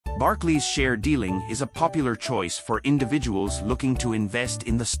Barclays Share Dealing is a popular choice for individuals looking to invest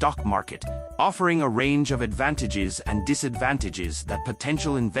in the stock market, offering a range of advantages and disadvantages that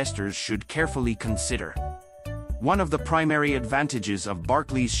potential investors should carefully consider. One of the primary advantages of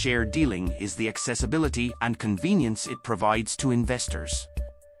Barclays Share Dealing is the accessibility and convenience it provides to investors.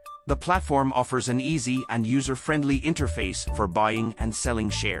 The platform offers an easy and user-friendly interface for buying and selling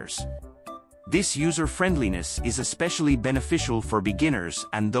shares. This user-friendliness is especially beneficial for beginners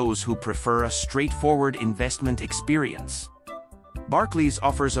and those who prefer a straightforward investment experience. Barclays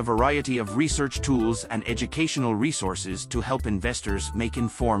offers a variety of research tools and educational resources to help investors make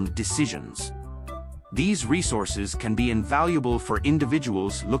informed decisions. These resources can be invaluable for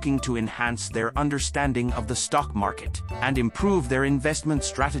individuals looking to enhance their understanding of the stock market and improve their investment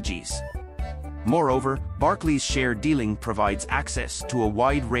strategies. Moreover, Barclays Share Dealing provides access to a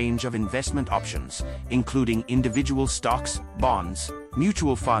wide range of investment options, including individual stocks, bonds,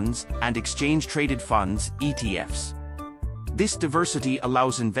 mutual funds, and exchange-traded funds, ETFs. This diversity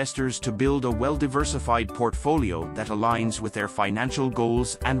allows investors to build a well-diversified portfolio that aligns with their financial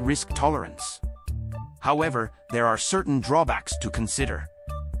goals and risk tolerance. However, there are certain drawbacks to consider.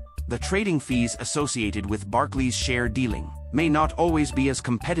 The trading fees associated with Barclays Share Dealing may not always be as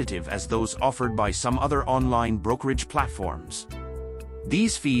competitive as those offered by some other online brokerage platforms.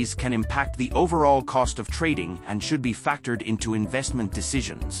 These fees can impact the overall cost of trading and should be factored into investment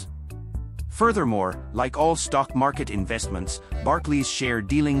decisions. Furthermore, like all stock market investments, Barclays Share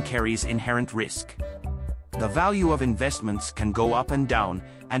Dealing carries inherent risk. The value of investments can go up and down,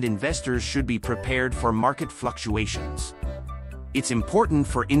 and investors should be prepared for market fluctuations. It's important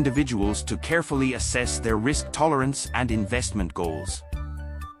for individuals to carefully assess their risk tolerance and investment goals.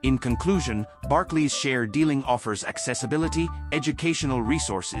 In conclusion, Barclays Share Dealing offers accessibility, educational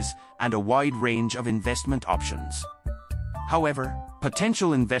resources, and a wide range of investment options. However,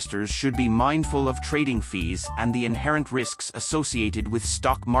 potential investors should be mindful of trading fees and the inherent risks associated with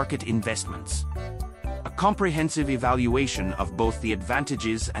stock market investments. A comprehensive evaluation of both the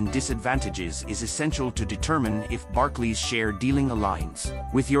advantages and disadvantages is essential to determine if Barclays Share Dealing aligns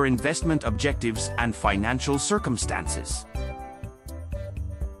with your investment objectives and financial circumstances.